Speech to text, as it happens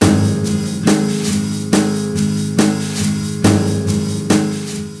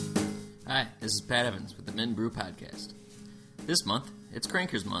This is Pat Evans with the Mint Brew Podcast. This month, it's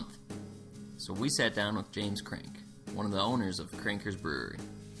Crankers Month. So we sat down with James Crank, one of the owners of Crankers Brewery.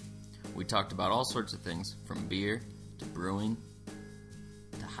 We talked about all sorts of things, from beer to brewing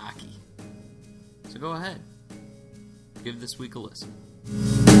to hockey. So go ahead, give this week a listen.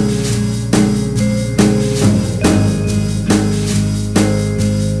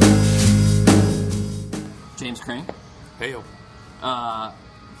 James Crank. Heyo.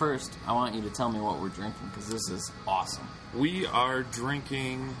 First, I want you to tell me what we're drinking, because this is awesome. We are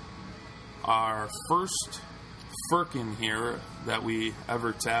drinking our first Firkin here that we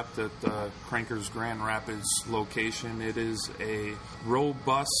ever tapped at the Crankers Grand Rapids location. It is a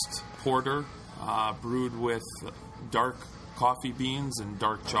robust porter brewed with dark coffee beans and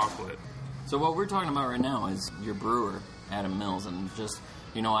dark chocolate. So what we're talking about right now is your brewer, Adam Mills, and just,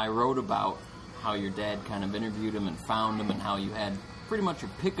 I wrote about how your dad kind of interviewed him and found him, and how you had pretty much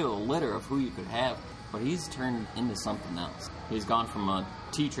your pick of the litter of who you could have, but he's turned into something else. He's gone from a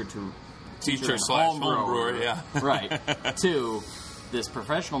teacher / home brewer, yeah. Right, to this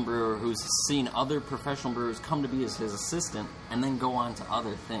professional brewer who's seen other professional brewers come to be his assistant and then go on to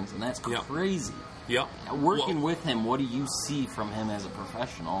other things, and that's crazy. Yep. Working with him, what do you see from him as a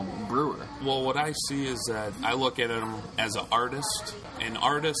professional brewer? Well, what I see is that I look at him as an artist, and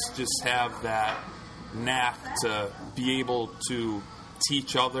artists just have that knack to be able to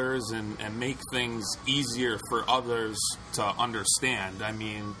teach others and make things easier for others to understand. I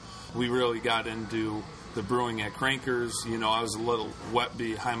mean, we really got into the brewing at Crankers. I was a little wet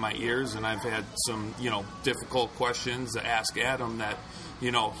behind my ears, and I've had some, difficult questions to ask Adam that,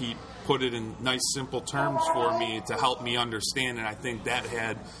 he put it in nice, simple terms for me to help me understand, and I think that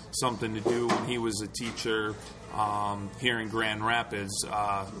had something to do when he was a teacher here in Grand Rapids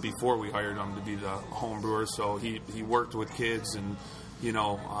before we hired him to be the home brewer. So he worked with kids and,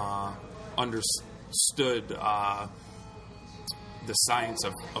 understood the science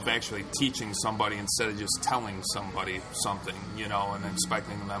of actually teaching somebody instead of just telling somebody something, and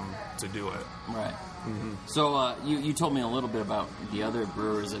expecting them to do it. Right. Mm-hmm. So you told me a little bit about the other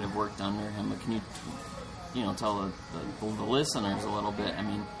brewers that have worked under him, but can you tell the listeners a little bit? I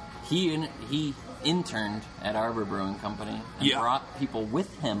mean, he interned at Arbor Brewing Company and brought people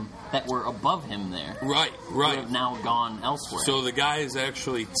with him that were above him there. Right. Who have now gone elsewhere. So the guy is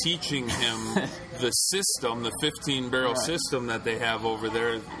actually teaching him the system, the 15-barrel system that they have over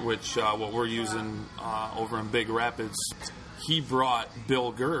there, which what we're using over in Big Rapids. He brought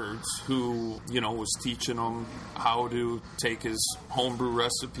Bill Gerds, who, was teaching him how to take his homebrew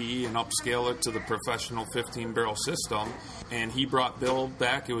recipe and upscale it to the professional 15-barrel system. And he brought Bill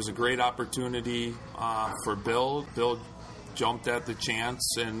back. It was a great opportunity for Bill. Bill jumped at the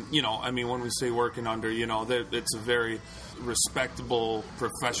chance. And, when we say working under, it's a very respectable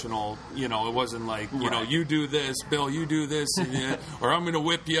professional. It wasn't like, you do this, Bill, you do this, or I'm going to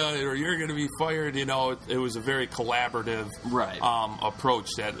whip you, or you're going to be fired. It was a very collaborative approach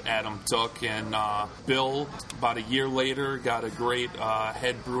that Adam took. And Bill, about a year later, got a great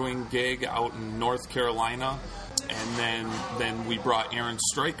head brewing gig out in North Carolina. And then we brought Aaron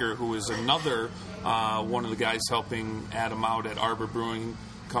Stryker, who is another one of the guys helping Adam out at Arbor Brewing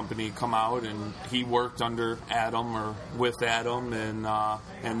Company, come out, and he worked under Adam or with Adam,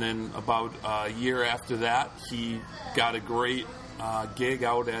 and then about a year after that, he got a great gig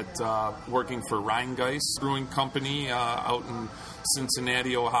out at working for Rheingeist Brewing Company out in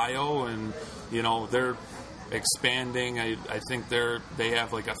Cincinnati, Ohio, and they're expanding. I think they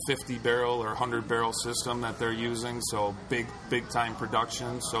have like a 50-barrel or 100-barrel system that they're using, so big time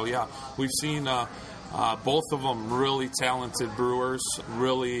production. So yeah, we've seen both of them really talented brewers,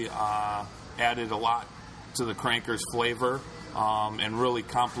 really added a lot to the Crankers flavor, and really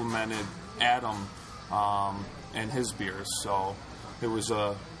complemented Adam and his beers. So it was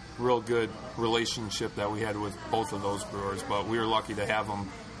a real good relationship that we had with both of those brewers, but we were lucky to have them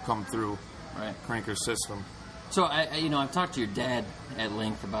come through Crankers system. So, I've talked to your dad at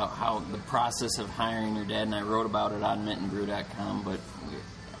length about how the process of hiring your dad, and I wrote about it on mintandbrew.com, but,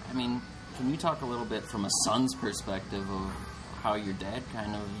 can you talk a little bit from a son's perspective of how your dad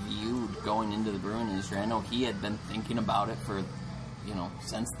kind of viewed going into the brewing industry? I know he had been thinking about it for,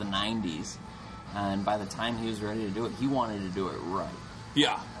 since the 90s, and by the time he was ready to do it, he wanted to do it right.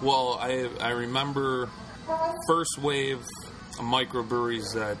 Yeah, well, I remember first wave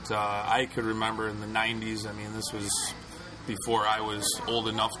microbreweries that I could remember in the 90s. This was before I was old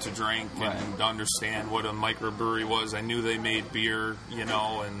enough to drink and to understand what a microbrewery was. I knew they made beer,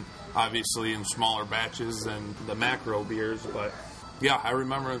 and obviously in smaller batches than the macro beers, but yeah, I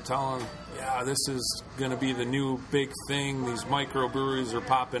remember telling him, yeah, this is going to be the new big thing. These microbreweries are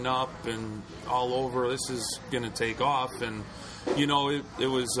popping up and all over. This is going to take off. And, you know, it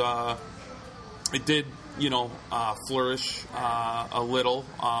did, you know, flourish a little.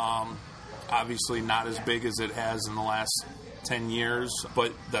 Obviously not as big as it has in the last 10 years.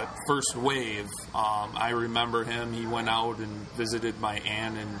 But that first wave, I remember him. He went out and visited my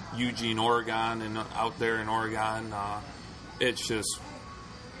aunt in Eugene, Oregon, and out there in Oregon, it's just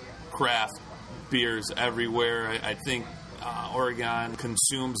craft beers everywhere. I think Oregon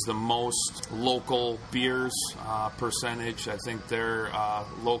consumes the most local beers percentage. I think their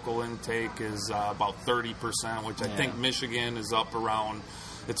local intake is about 30%, which I think Michigan is up around,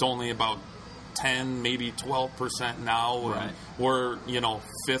 it's only about 10, maybe 12% now. Right. And we're, you know,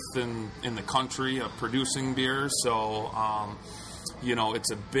 fifth in the country of producing beer. So, you know,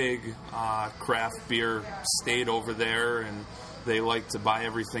 it's a big craft beer state over there, and they like to buy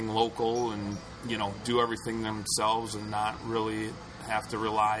everything local and, you know, do everything themselves and not really have to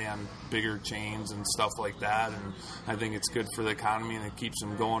rely on bigger chains and stuff like that. And I think it's good for the economy, and it keeps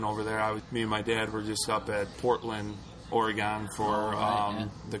them going over there. Me and my dad were just up at Portland, Oregon for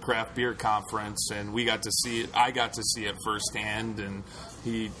the craft beer conference, and we got to see it. I got to see it firsthand, and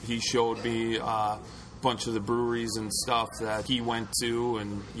he showed me a bunch of the breweries and stuff that he went to,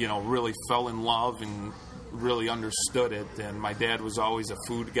 and, you know, really fell in love and really understood it. And my dad was always a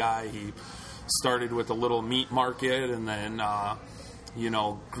food guy. He started with a little meat market, and then you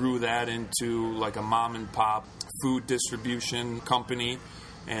know, grew that into like a mom and pop food distribution company.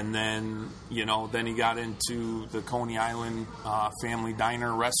 And then, you know, then he got into the Coney Island family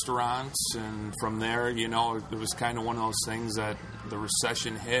diner restaurants. And from there, you know, it was kind of one of those things that the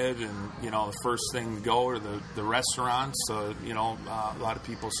recession hit, and, you know, the first thing to go are the restaurants. So, you know, a lot of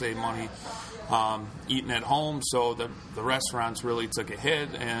people save money eating at home. So the restaurants really took a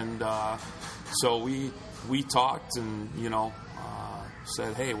hit. And so we talked and, you know,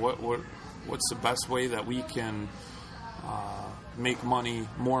 said, hey, what's the best way that we can make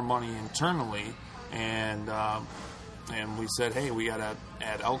more money internally? And we said, hey, we got to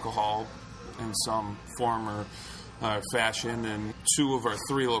add alcohol in some form or fashion. And 2 of our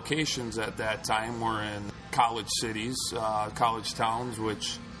 3 locations at that time were in college cities, college towns,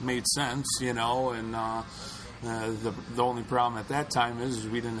 which made sense, you know. And the only problem at that time is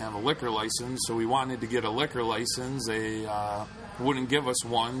we didn't have a liquor license, so we wanted to get a liquor license. They wouldn't give us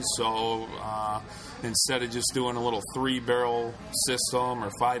one, so instead of just doing a little 3-barrel system or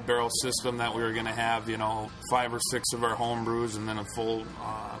 5-barrel system that we were going to have, you know, 5 or 6 of our home brews and then a full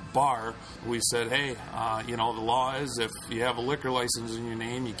bar, we said, hey, you know, the law is if you have a liquor license in your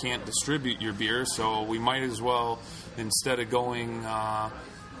name, you can't distribute your beer, so we might as well, instead of going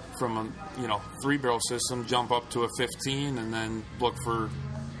from a, you know, 3-barrel system, jump up to a 15 and then look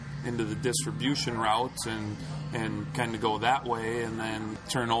into the distribution routes and kind of go that way, and then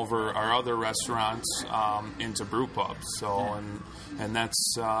turn over our other restaurants into brew pubs. So and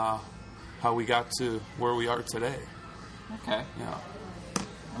that's how we got to where we are today. Okay. Yeah.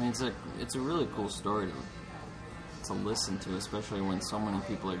 I mean, it's a really cool story to listen to, especially when so many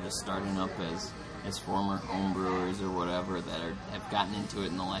people are just starting up as former home brewers or whatever that have gotten into it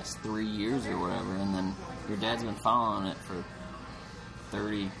in the last 3 years or whatever, and then your dad's been following it for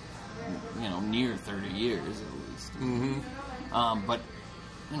 30, you know, near 30 years at least. Mm-hmm. But,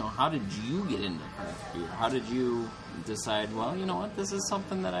 you know, how did you get into craft beer? How did you decide, well, you know what, this is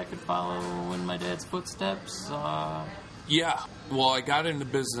something that I could follow in my dad's footsteps? Yeah. Well, I got into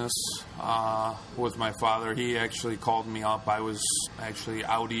business with my father. He actually called me up. I was actually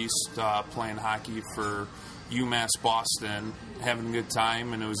out east playing hockey for UMass Boston, having a good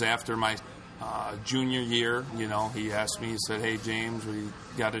time, and it was after my junior year. You know, he asked me, he said, hey, James,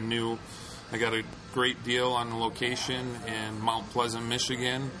 I got a great deal on the location in Mount Pleasant,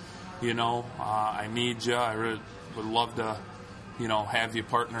 Michigan. You know, I need you. I really would love to, you know, have you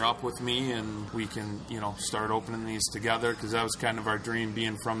partner up with me, and we can, you know, start opening these together, because that was kind of our dream,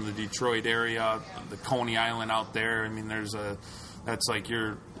 being from the Detroit area, the Coney Island out there. I mean, that's like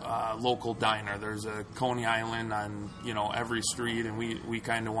your local diner. There's a Coney Island on, you know, every street, and we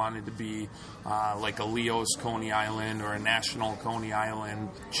kind of wanted to be like a Leo's Coney Island or a national Coney Island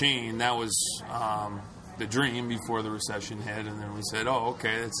chain. That was the dream before the recession hit, and then we said, oh,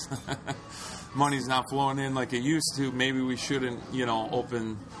 okay, it's money's not flowing in like it used to. Maybe we shouldn't, you know,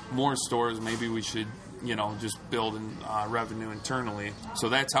 open more stores. Maybe we should, you know, just build revenue internally. So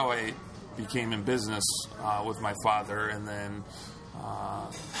that's how I became in business with my father, and then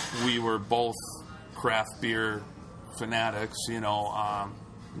we were both craft beer fanatics, you know,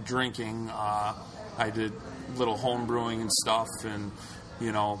 drinking I did little home brewing and stuff, and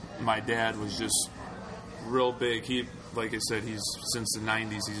my dad was just real big. He, like I said, he's since the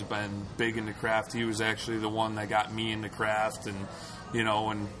 90s he's been big into craft. He was actually the one that got me into craft, and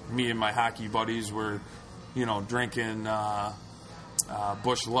when me and my hockey buddies were drinking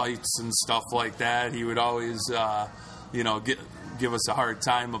Busch Lights and stuff like that, he would always give us a hard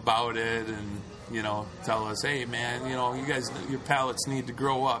time about it, and tell us, hey man, you guys, your palates need to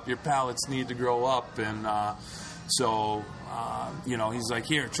grow up, and so he's like,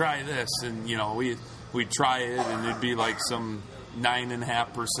 here, try this, and we'd try it, and it'd be like some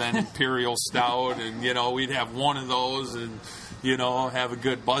 9.5% imperial stout, and we'd have one of those, and have a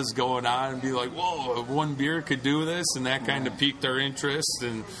good buzz going on, and be like, whoa, one beer could do this, and that kind of piqued our interest,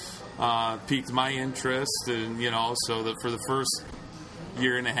 and piqued my interest, and so that for the first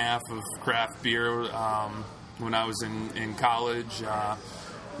year and a half of craft beer, when I was in college,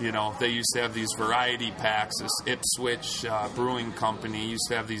 they used to have these variety packs. This Ipswich brewing company used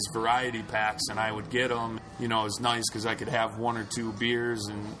to have these variety packs, and I would get them. It was nice because I could have one or two beers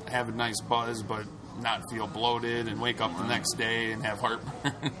and have a nice buzz, but not feel bloated and wake up the next day and have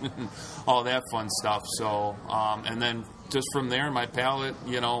heartburn and all that fun stuff. So, and then just from there, my palate,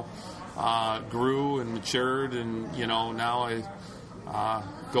 grew and matured, and now I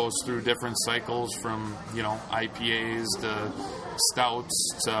goes through different cycles from IPAs to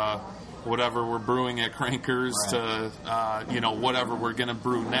stouts to whatever we're brewing at Crankers, right, to whatever we're gonna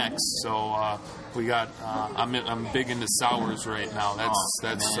brew next. So we got I'm big into sours right now.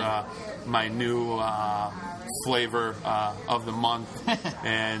 That's my new flavor of the month,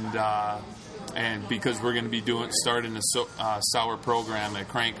 and because we're going to be starting a sour program at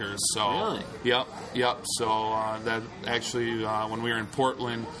Crankers. So really? Yep. So that actually, when we were in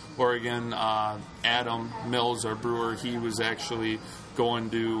Portland, Oregon, Adam Mills, our brewer, he was actually going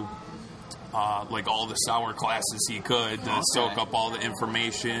to like all the sour classes he could to soak up all the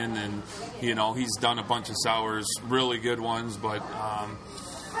information, and he's done a bunch of sours, really good ones, but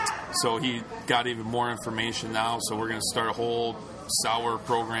so he got even more information now. So we're going to start a whole sour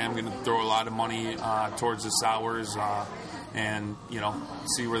program. Going to throw a lot of money towards the sours, and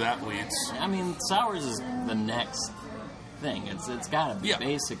see where that leads. I mean, sours is the next thing. It's got to be, yeah,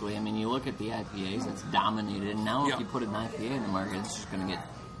 basically. I mean, you look at the IPAs; it's dominated. And now, if you put an IPA in the market, it's just going to get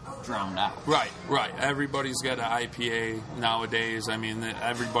drowned out. Right. Everybody's got an IPA nowadays. I mean,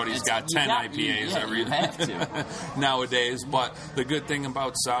 everybody's got 10 IPAs you have to. nowadays. But the good thing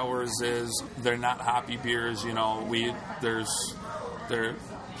about sours is they're not hoppy beers. The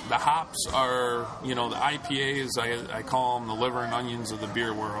hops are, the IPAs, I call them the liver and onions of the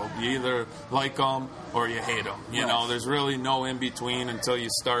beer world. You either like them or you hate them. There's really no in between until you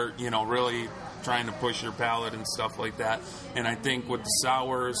start, really trying to push your palate and stuff like that. And I think with the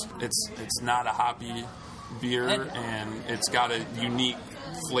sours, it's not a hoppy beer, and it's got a unique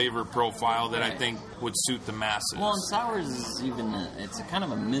flavor profile that I think would suit the masses. Well, and sours is it's a kind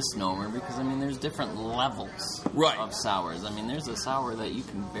of a misnomer, because I mean, there's different levels of sours. I mean, there's a sour that you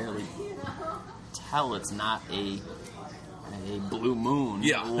can barely tell it's not a Blue Moon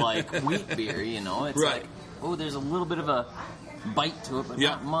like wheat beer. It's like, there's a little bit of a bite to it, but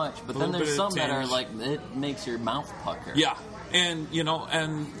not much. But then there's some that are like, it makes your mouth pucker. Yeah. And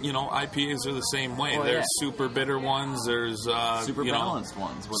IPAs are the same way. There's super bitter ones. There's super balanced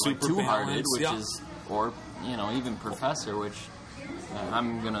ones with super Two Hearted, which yeah, is, or even Professor, which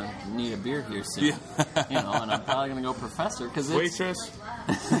I'm gonna need a beer here soon. Yeah. And I'm probably gonna go Professor because waitress.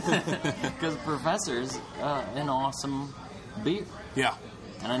 Because Professor's an awesome beer. Yeah.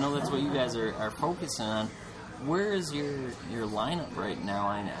 And I know that's what you guys are focusing on. Where is your lineup right now?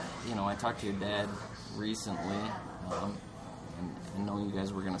 I talked to your dad recently. I know you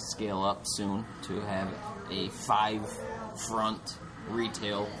guys were going to scale up soon to have a 5-front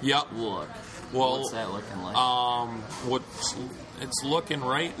retail look. Well, what's that looking like? What it's looking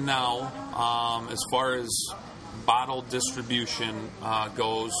right now, as far as bottle distribution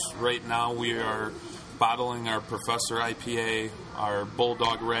goes, right now we are bottling our Professor IPA, our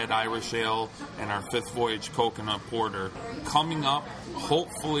Bulldog Red Irish Ale, and our Fifth Voyage Coconut Porter. Coming up,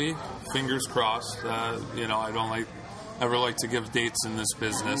 hopefully, fingers crossed, I don't ever like to give dates in this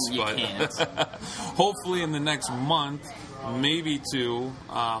business, but hopefully in the next month, maybe two,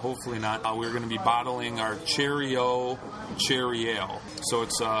 hopefully not, we're going to be bottling our Cherry-O Cherry Ale. So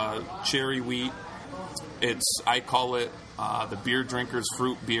it's cherry wheat. I call it the beer drinker's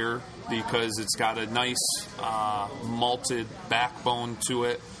fruit beer because it's got a nice malted backbone to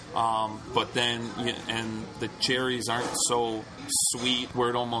it. But then, and the cherries aren't so sweet where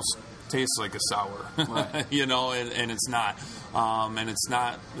it almost tastes like a sour, right. you know, and it's not. And it's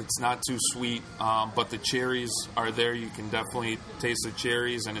not too sweet, but the cherries are there. You can definitely taste the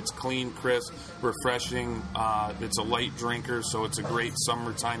cherries, and it's clean, crisp, refreshing. It's a light drinker, so it's a great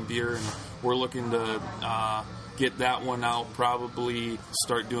summertime beer, and we're looking to get that one out, probably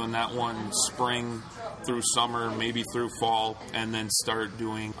start doing that one spring through summer, maybe through fall, and then start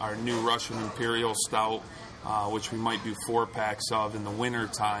doing our new Russian Imperial Stout, which we might do 4-packs of in the winter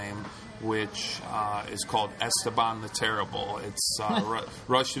time, which is called Esteban the Terrible. It's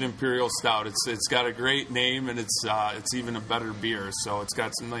Russian Imperial Stout. It's got a great name, and it's even a better beer. So it's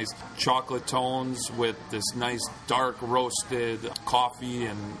got some nice chocolate tones with this nice dark roasted coffee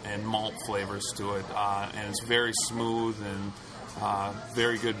and malt flavors to it, and it's very smooth and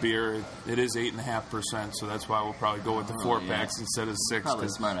very good beer. It is 8.5%, so that's why we'll probably go with the 4-packs instead of 6. Probably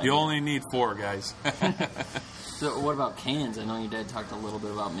smart idea. You only need 4, guys. So what about cans? I know your dad talked a little bit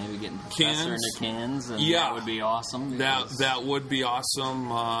about maybe getting Professor into cans, and yeah, that would be awesome. That would be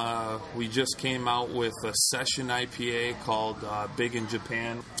awesome. We just came out with a session IPA called Big in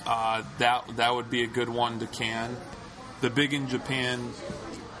Japan. That would be a good one to can. The Big in Japan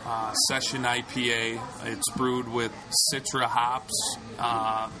Session IPA. It's brewed with Citra hops.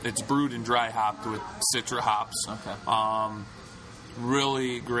 It's brewed and dry hopped with Citra hops. Okay.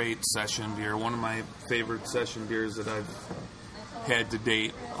 Really great session beer. One of my favorite session beers that I've had to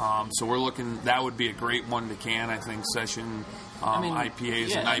date. So we're looking. That would be a great one to can. I think session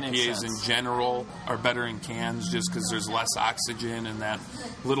IPAs and IPAs in general are better in cans just because there's less oxygen, and that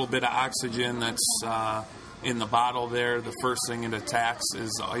little bit of oxygen that's in the bottle there, the first thing it attacks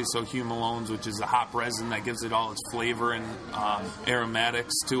is isohumalones, which is the hop resin that gives it all its flavor and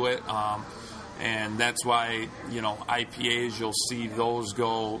aromatics to it. And that's why, IPAs, you'll see those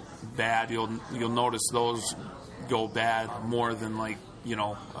go bad. You'll notice those go bad more than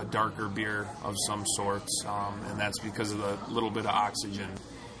a darker beer of some sorts. And that's because of the little bit of oxygen.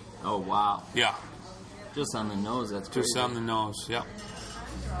 Oh, wow. Yeah. Just on the nose, that's crazy. Just on the nose, yep.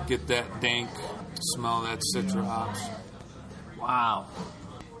 Get that dank, smell that Citra hops. Wow.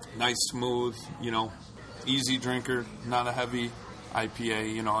 Nice, smooth, easy drinker, not a heavy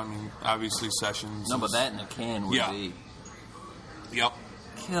IPA, obviously sessions. No, but that in a can would be... Yep.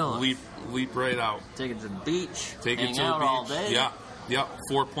 Kill it. Leap right out. Take it to the beach. Take Hang it to out the beach. all day. Yeah. Yep.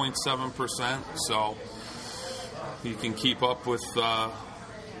 4.7%. So you can keep up with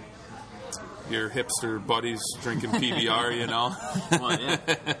your hipster buddies drinking PBR, Well, yeah.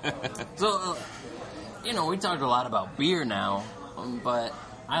 So, we talked a lot about beer now, but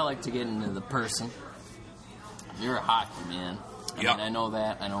I like to get into the person. You're a hockey man. I mean, I know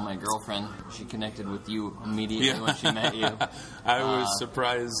that. I know my girlfriend, she connected with you immediately when she met you. I was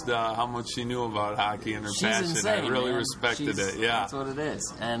surprised how much she knew about hockey and her passion. Insane, I really man. respected it. Yeah. That's what it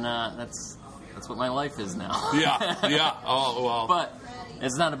is. And that's what my life is now. Yeah. Oh, well. But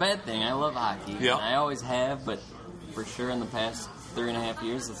it's not a bad thing. I love hockey. Yeah. I always have, but for sure in the past 3.5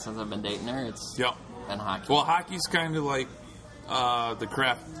 years since I've been dating her, it's been hockey. Well, hockey's kind of like the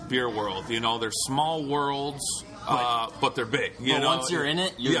craft beer world. They're small worlds, but they're big. Once you're in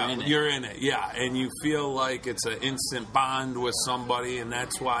it, you're in it. You're in it, yeah. And you feel like it's an instant bond with somebody, and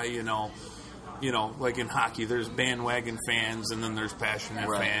that's why, like in hockey, there's bandwagon fans, and then there's passionate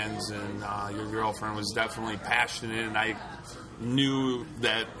fans, and your girlfriend was definitely passionate, and I knew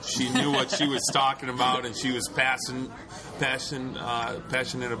that she knew what she was talking about, and she was passionate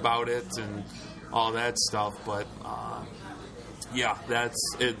about it, and all that stuff, but...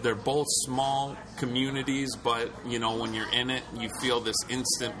 that's it. They're both small communities, but, when you're in it, you feel this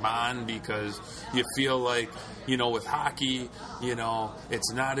instant bond because you feel like, with hockey,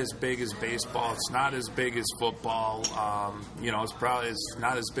 it's not as big as baseball. It's not as big as football. It's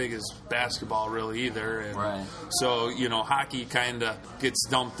not as big as basketball really either. And so, hockey kind of gets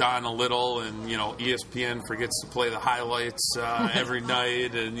dumped on a little, and, ESPN forgets to play the highlights every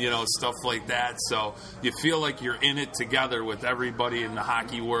night and, stuff like that. So you feel like you're in it together with everybody in the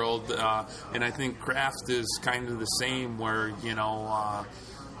hockey world. And I think craft is kind of the same where,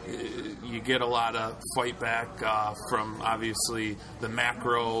 you get a lot of fight back from obviously the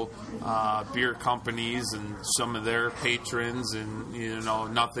macro beer companies and some of their patrons, and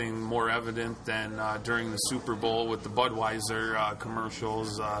nothing more evident than during the Super Bowl with the Budweiser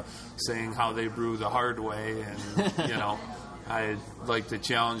commercials saying how they brew the hard way, and I'd like to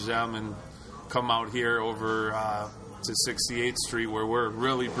challenge them and come out here over to 68th Street, where we're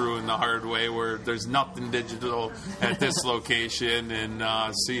really brewing the hard way, where there's nothing digital at this location,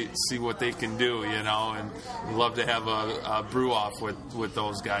 and see what they can do, and we'd love to have a brew off with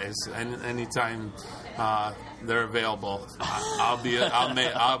those guys. And anytime they're available, I'll be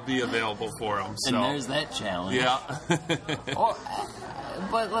available for them. So. And there's that challenge. Yeah.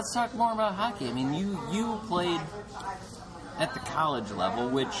 But let's talk more about hockey. I mean, you played at the college level,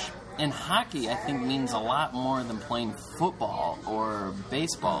 which in hockey I think means a lot more than playing football or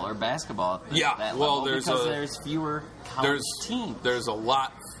baseball or basketball. Yeah, that well, level, there's fewer college teams. There's a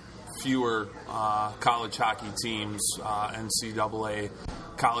lot fewer college hockey teams, NCAA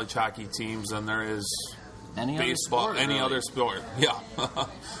college hockey teams, than there is baseball, any other sport. Yeah,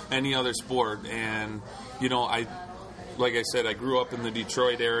 any other sport. And like I said, I grew up in the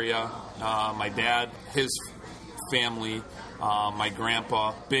Detroit area. My dad, his family, my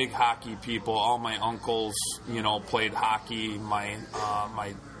grandpa, big hockey people. All my uncles, played hockey. My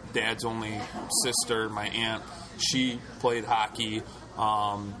dad's only sister, my aunt, she played hockey.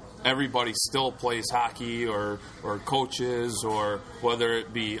 Everybody still plays hockey or coaches, or whether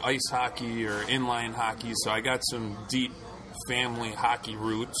it be ice hockey or inline hockey. So I got some deep family hockey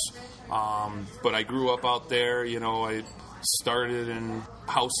roots. But I grew up out there. I started in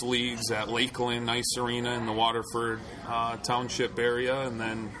house leagues at Lakeland Ice Arena in the Waterford Township area, and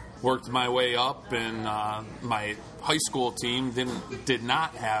then worked my way up. And my high school team did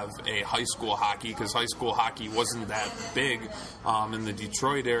not have a high school hockey, because high school hockey wasn't that big in the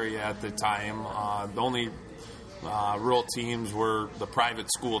Detroit area at the time. The only real teams were the private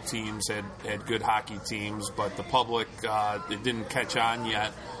school teams had good hockey teams, but the public, it didn't catch on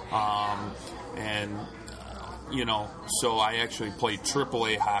yet. So I actually played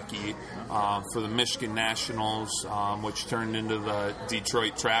AAA hockey for the Michigan Nationals, which turned into the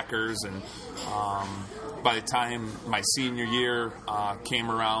Detroit Trackers. And by the time my senior year came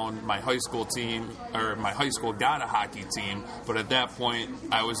around, my high school got a hockey team. But at that point,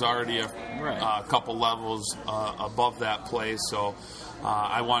 I was already a couple levels above that play. So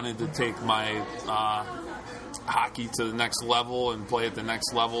I wanted to take my hockey to the next level and play at the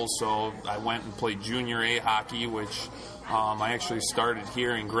next level, so I went and played junior A hockey, which I actually started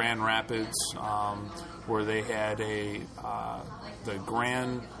here in Grand Rapids, where they had the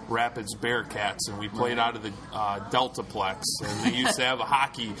Grand Rapids Bearcats, and we played out of the Deltaplex, and they used to have a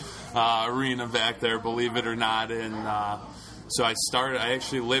hockey arena back there, believe it or not. And so I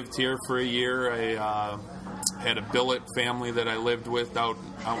actually lived here for a year. I had a billet family that I lived with out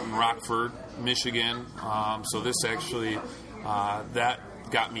in Rockford, Michigan. So this actually, that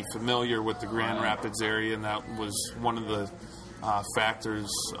got me familiar with the Grand Rapids area, and that was one of the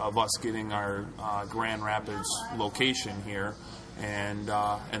factors of us getting our Grand Rapids location here. And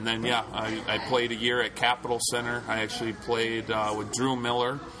then, I played a year at Capitol Center. I actually played with Drew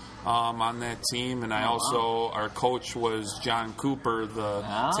Miller on that team, and our coach was John Cooper, the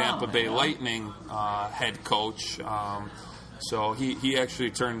Tampa Bay Lightning head coach. So he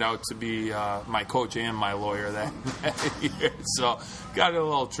actually turned out to be my coach and my lawyer that year. So got in a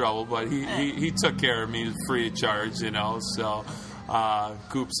little trouble, but he took care of me free of charge, So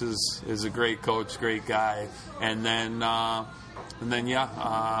Coops is a great coach, great guy. And then got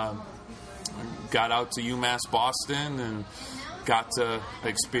out to UMass Boston and got to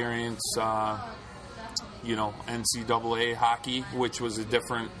experience NCAA hockey, which was a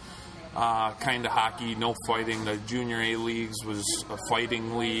different kind of hockey, no fighting. The junior A leagues was a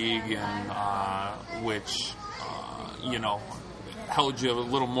fighting league, and which held you a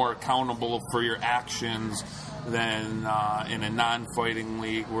little more accountable for your actions than in a non-fighting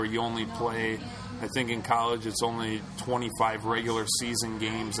league where you only play. I think in college it's only 25 regular season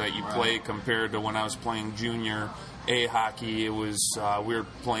games that you play, compared to when I was playing junior A hockey. It was we were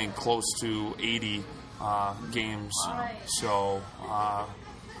playing close to 80 games. So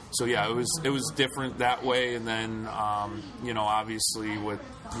yeah, it was different that way. And then obviously with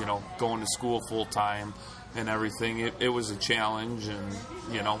going to school full time and everything, it was a challenge, and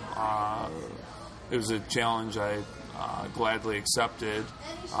it was a challenge I gladly accepted.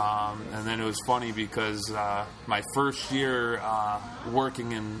 And then it was funny because my first year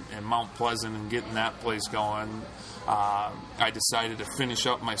working in Mount Pleasant and getting that place going, I decided to finish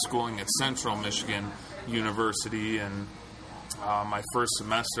up my schooling at Central Michigan University. And my first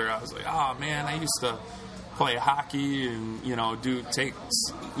semester, I was like, oh man, I used to play hockey and take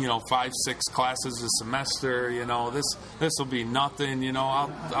 5-6 classes a semester. This will be nothing.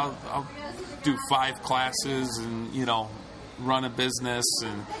 I'll do 5 classes and run a business,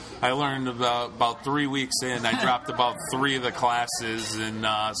 and I learned about 3 weeks in. I dropped about 3 of the classes, and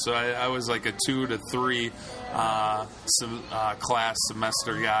so I was like a 2 to 3 class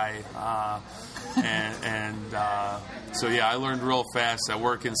semester guy, so yeah, I learned real fast. I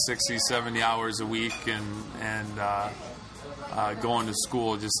work in 60, 70 hours a week, and going to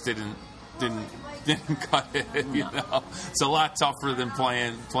school just didn't cut it. You know, it's a lot tougher than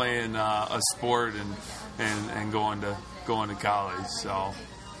playing a sport and going to college. So,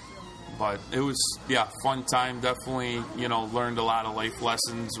 but it was fun time. Definitely, learned a lot of life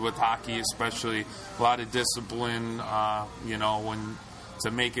lessons with hockey, especially a lot of discipline. When to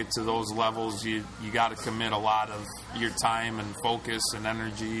make it to those levels, you got to commit a lot of your time and focus and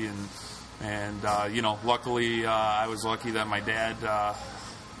energy and luckily I was lucky that my dad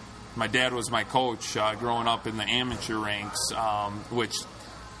was my coach growing up in the amateur ranks, which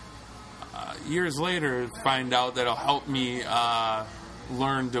years later find out that'll help me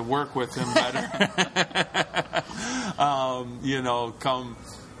learn to work with him better.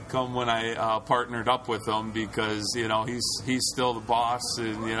 Come when I partnered up with him, because he's still the boss,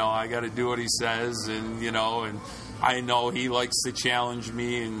 and I got to do what he says, and and I know he likes to challenge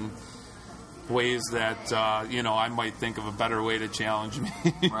me in ways that I might think of a better way to challenge me.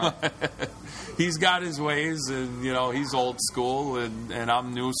 Right. He's got his ways, and he's old school, and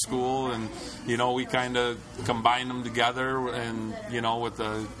I'm new school, and we kind of combine them together, and with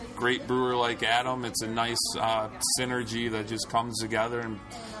a great brewer like Adam, it's a nice synergy that just comes together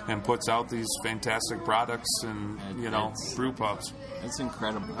and puts out these fantastic products and brew pubs. It's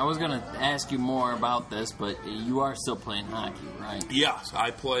incredible. I was going to ask you more about this, but you are still playing hockey, right? Yes,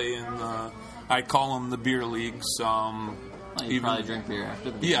 I play in I call them the beer leagues. You probably drink beer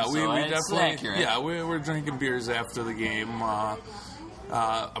after the game. Yeah, we definitely. Accurate. Yeah, we're drinking beers after the game.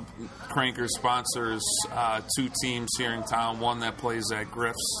 Cranker sponsors 2 teams here in town. One that plays at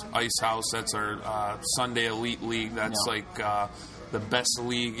Griff's Ice House. That's our Sunday Elite League. That's the best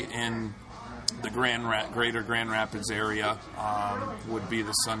league in the greater Grand Rapids area. Would be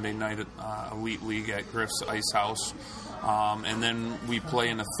the Sunday night Elite League at Griff's Ice House. And then we play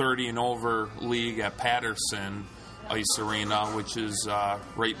in a 30 and over league at Patterson Ice Arena, which is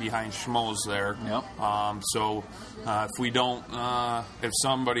right behind Schmoes there. Yep. So if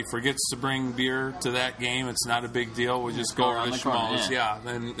somebody forgets to bring beer to that game, it's not a big deal. We just go over to Schmoes. Yeah.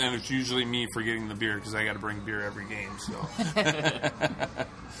 And it's usually me forgetting the beer, because I got to bring beer every game. So,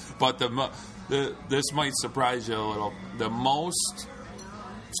 but this might surprise you a little. The most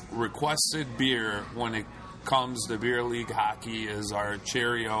requested beer when it comes to beer league hockey is our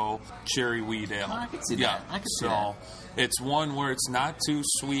Cherry Wheat Ale. I can see that. I can see that. It's one where it's not too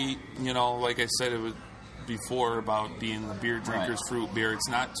sweet. Like I said, it was before about being the beer drinker's fruit beer. It's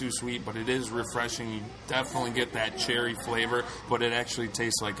not too sweet, but it is refreshing. You definitely get that cherry flavor, but it actually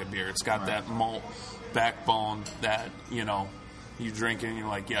tastes like a beer. It's got that malt backbone that you drink it and you're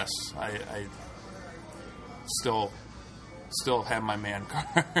like, yes, I still have my man card.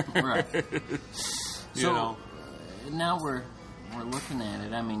 Right. So now we're looking at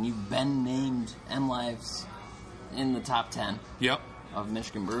it. I mean, you've been named MLive's in the top 10 of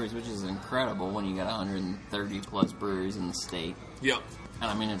Michigan breweries, which is incredible when you got 130 plus breweries in the state. Yep. And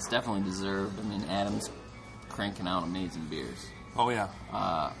I mean, it's definitely deserved. I mean, Adam's cranking out amazing beers. Oh yeah.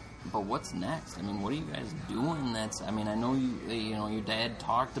 But what's next? I mean, what are you guys doing? I know your dad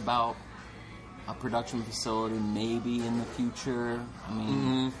talked about a production facility maybe in the future. I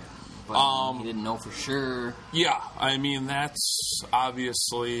mean. But he didn't know for sure. Yeah, I mean, that's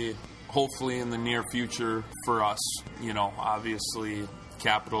obviously, hopefully in the near future for us. Obviously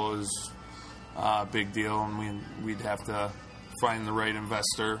capital is a big deal, and we'd have to find the right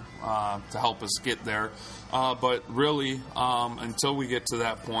investor to help us get there. But really, until we get to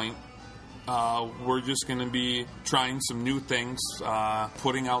that point, we're just going to be trying some new things,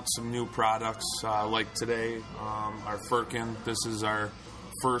 putting out some new products. Like today, our Firkin. This is our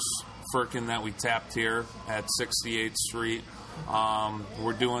first Firkin that we tapped here at 68th Street.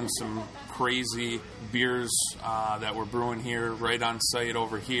 We're doing some crazy beers that we're brewing here, right on site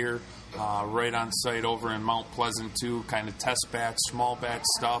over here, right on site over in Mount Pleasant too, kind of test batch, small batch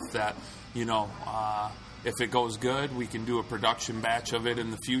stuff that, if it goes good, we can do a production batch of it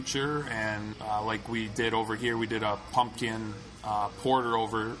in the future. And like we did over here, we did a pumpkin porter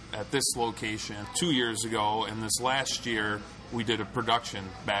over at this location 2 years ago, and this last year we did a production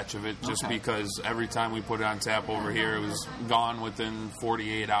batch of it just because every time we put it on tap over here, it was gone within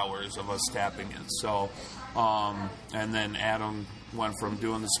 48 hours of us tapping it. So, and then Adam went from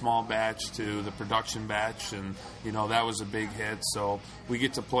doing the small batch to the production batch, and, that was a big hit. So we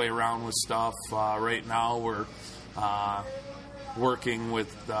get to play around with stuff. Right now we're working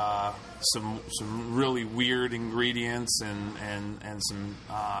with some really weird ingredients and some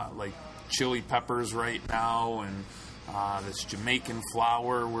like chili peppers right now, and this Jamaican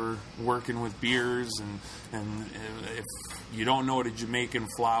flour. We're working with beers, and if you don't know what a Jamaican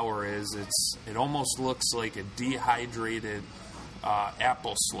flour is, it almost looks like a dehydrated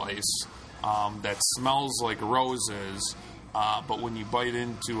apple slice that smells like roses, but when you bite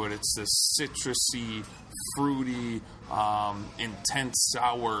into it, it's this citrusy, fruity, intense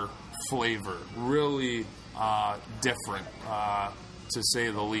sour flavor. Really different, to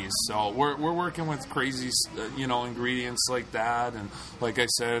say the least. So we're working with crazy, ingredients like that, and like I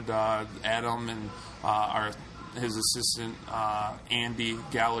said, Adam and his assistant Andy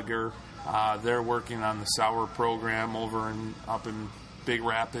Gallagher, they're working on the sour program up in Big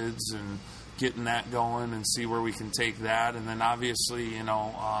Rapids and getting that going and see where we can take that, and then obviously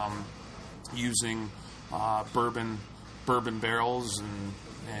using bourbon barrels and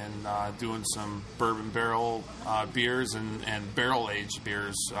doing some bourbon barrel beers and barrel aged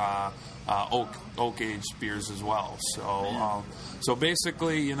beers, oak aged beers as well. So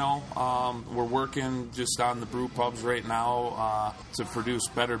basically, we're working just on the brew pubs right now to produce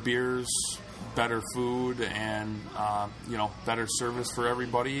better beers, better food, and better service for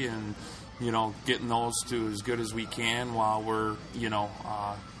everybody, and getting those to as good as we can while we're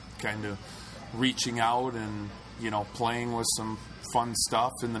kind of reaching out and playing with some fun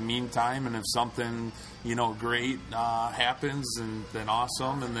stuff in the meantime. And if something great happens, and then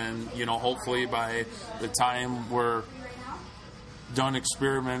awesome, and then hopefully by the time we're done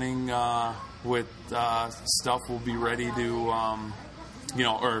experimenting with stuff, we'll be ready to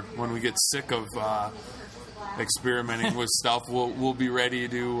or when we get sick of experimenting with stuff, we'll be ready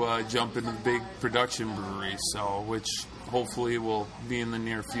to jump into the big production brewery, so which hopefully will be in the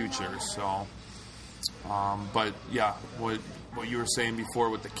near future. So but yeah, what you were saying before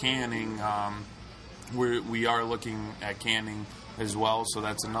with the canning, we are looking at canning as well, so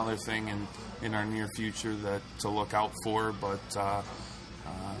that's another thing in our near future to look out for. But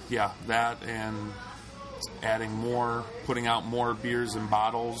that and putting out more beers in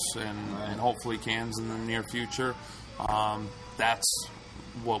bottles and hopefully cans in the near future. That's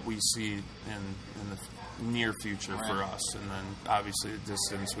what we see in the near future for us. And then obviously the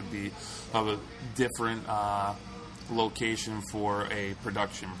distance would be of a different location for a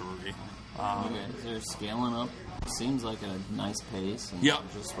production brewery. They're scaling up. Seems like a nice pace. And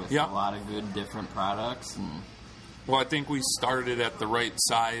just with a lot of good different products. Well, I think we started at the right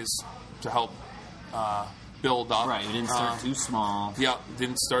size to help build up. Right, you didn't start too small. Yeah,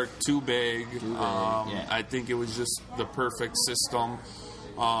 didn't start too big. I think it was just the perfect system,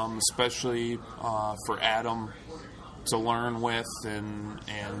 especially for Adam to learn with and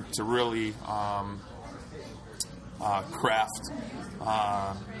to really craft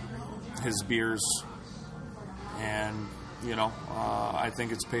his beers. And, I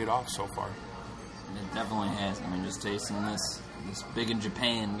think it's paid off so far. It definitely has. I mean, just tasting this Big in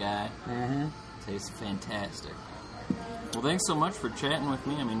Japan guy. Mm-hmm. Tastes fantastic. Well, thanks so much for chatting with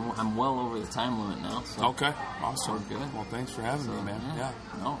me. I mean, I'm well over the time limit now. So okay, awesome. We're good. Well, thanks for having me, man. Yeah.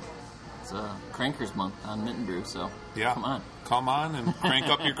 No, it's Crankers Month on Mint and Brew, so come on and crank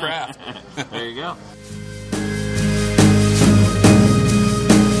up your craft. There you go.